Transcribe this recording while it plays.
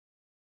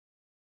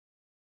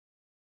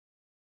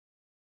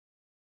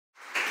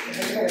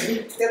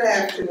Good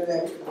afternoon,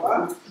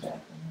 everyone.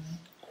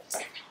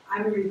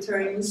 I'm a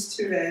returning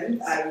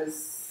student. I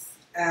was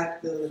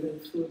at the Living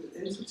Food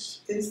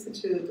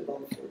Institute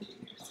about 14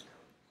 years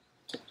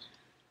ago.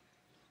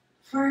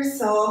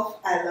 First off,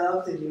 I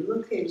love the new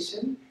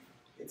location.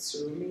 It's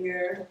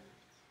roomier.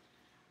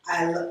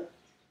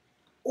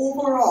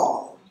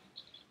 Overall,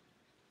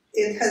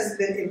 it has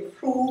been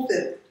improved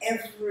in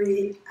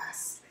every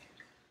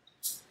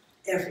aspect.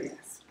 Every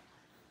aspect.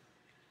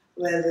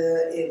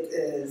 Whether it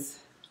is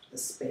the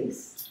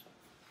space,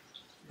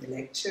 the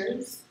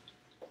lectures,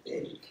 the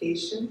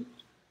education,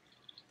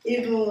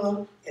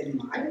 even, in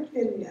my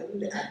opinion,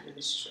 the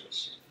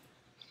administration.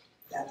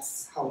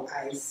 That's how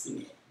I see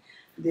it.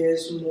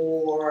 There's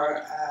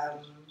more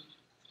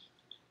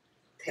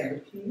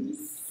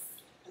therapies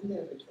and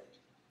everything.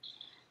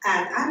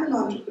 And I'm an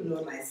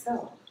entrepreneur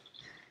myself,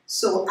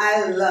 so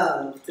I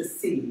love to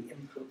see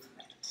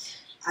improvement.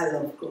 I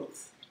love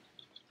growth.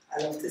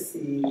 I love to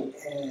see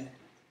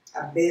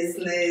a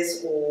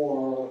business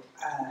or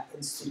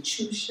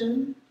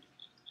institution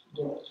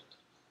grow.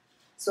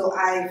 So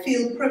I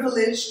feel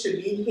privileged to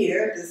be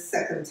here this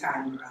second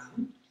time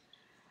around,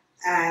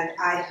 and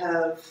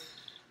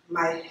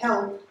my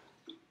health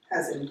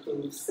has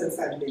improved since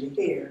I've been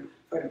here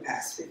for the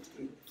past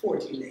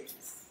 14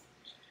 days.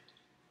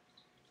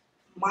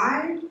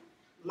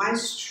 My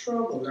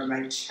struggle or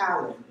my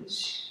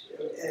challenge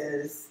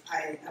is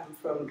I am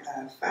from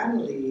a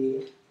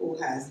family who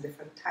has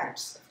different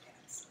types of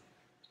cancer.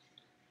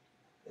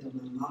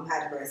 My mom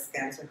had breast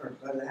cancer, her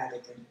brother had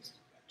it in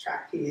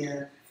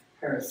trachea,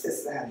 her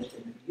sister had it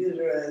in the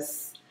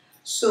uterus.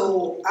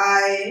 So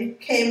I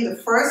came the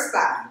first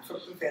time for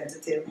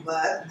preventative,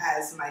 but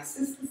as my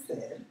sister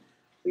said,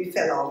 we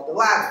fell off the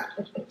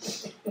wagon.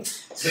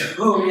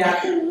 So we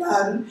had to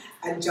run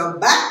and jump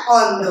back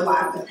on the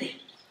wagon.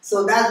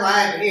 So that's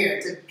why I'm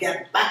here, to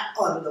get back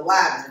on the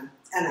wagon,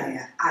 and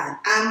I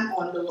am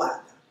on the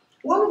wagon.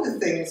 One of the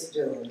things,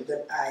 Joe,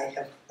 that I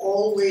have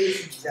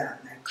always done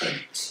and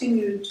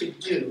continue to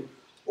do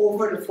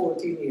over the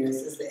 14 years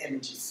is the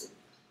energy soup.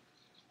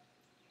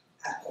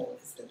 I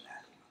always did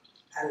that.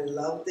 I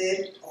loved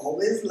it,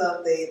 always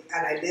loved it,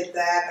 and I did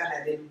that, and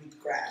I did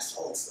wheatgrass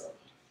also.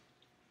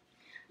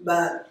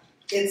 But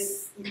it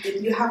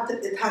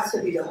has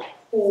to be the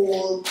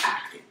whole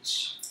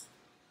package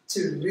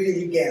to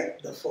really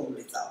get the full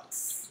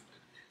results.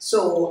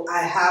 So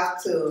I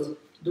have to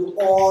do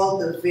all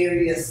the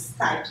various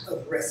types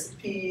of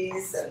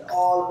recipes and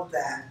all of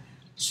that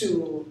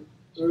to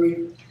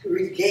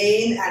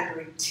regain and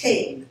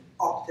retain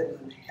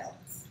optimum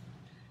health.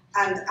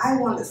 And I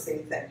want to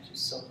say thank you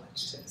so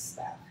much to the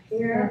staff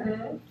here.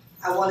 Mm-hmm.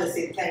 I want to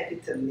say thank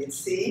you to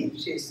Mitzi.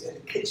 She's in the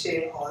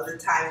kitchen all the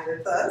time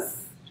with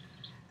us.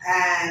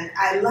 And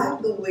I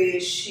like the way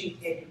she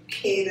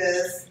educates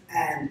us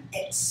and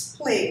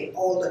explains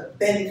all the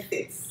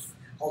benefits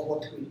of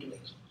what we're doing.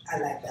 I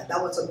like that.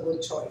 That was a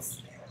good choice.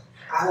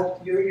 I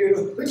hope you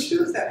don't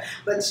choose that.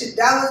 But that's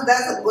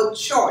a good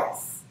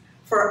choice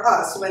for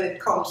us when it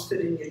comes to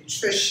the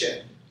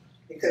nutrition.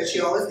 Because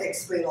she always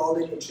explains all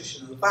the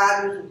nutritional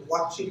values,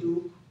 what you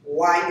do,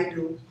 why you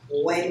do,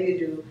 when you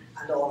do,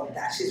 and all of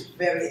that. She's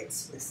very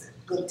explicit.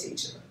 Good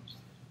teacher.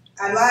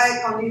 I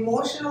like, on the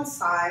emotional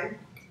side,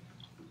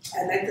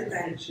 I'd like to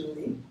thank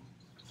Julie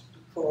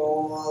for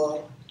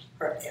all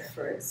her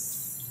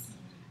efforts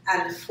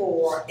and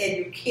for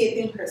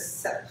educating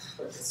herself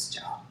for this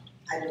job.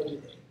 I know you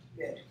did.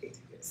 You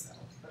educated yourself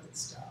for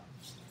this job.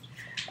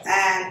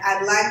 And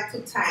I'd like to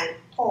thank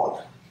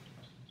Paula,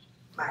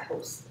 my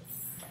hostess.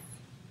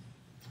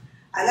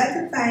 I'd like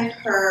to thank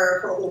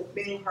her for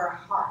opening her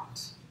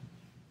heart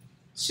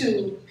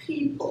to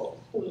people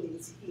who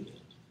need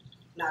healing,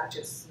 not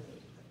just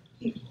me, but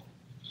people.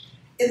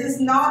 It is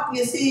not,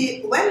 you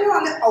see, when you're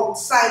on the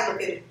outside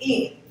looking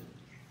in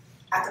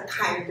at a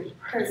kind of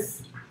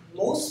person,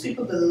 most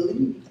people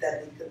believe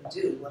that they can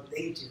do what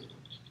they do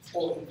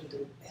or even do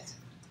it better.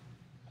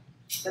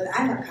 But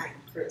I'm a kind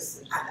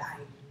person, and I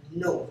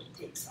know it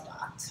takes a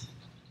lot,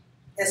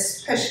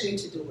 especially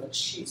to do what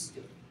she's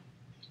doing.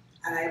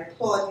 And I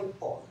applaud you,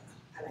 Paula,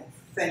 and I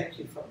thank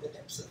you from the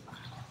depths of my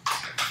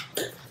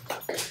heart.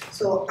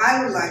 So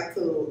I would like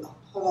to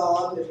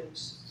applaud the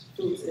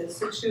Foods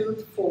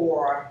Institute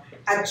for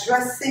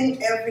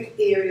addressing every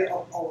area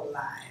of our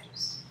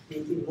lives, be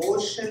it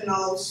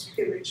emotional,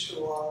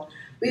 spiritual.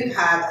 We've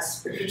had a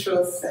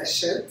spiritual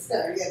session,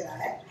 Terry and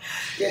I.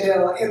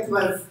 It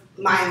was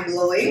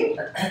mind-blowing.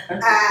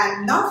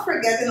 And not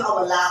forgetting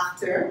our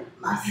laughter,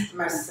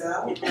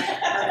 Marcel.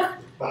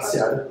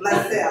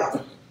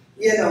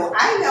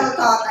 I never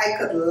thought I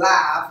could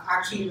laugh,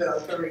 actually,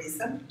 without a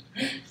reason.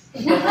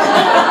 But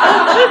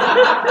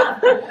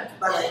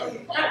I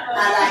did. And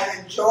I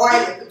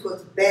enjoyed it. It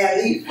was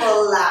belly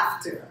full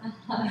laughter.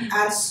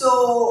 And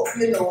so,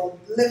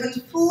 Living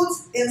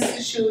Foods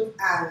Institute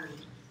and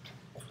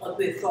what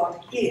we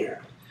thought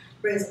here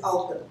brings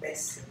out the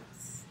best in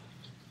us.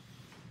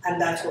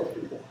 And that's what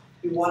we want.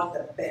 We want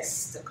the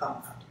best to come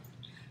out.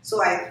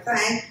 So I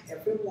thank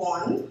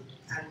everyone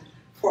and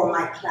for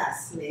my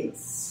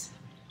classmates.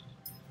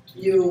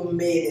 you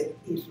made it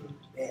even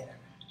better.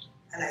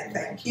 And I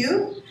thank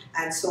you.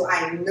 And so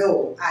I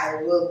know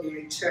I will be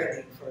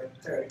returning for a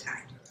third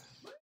time.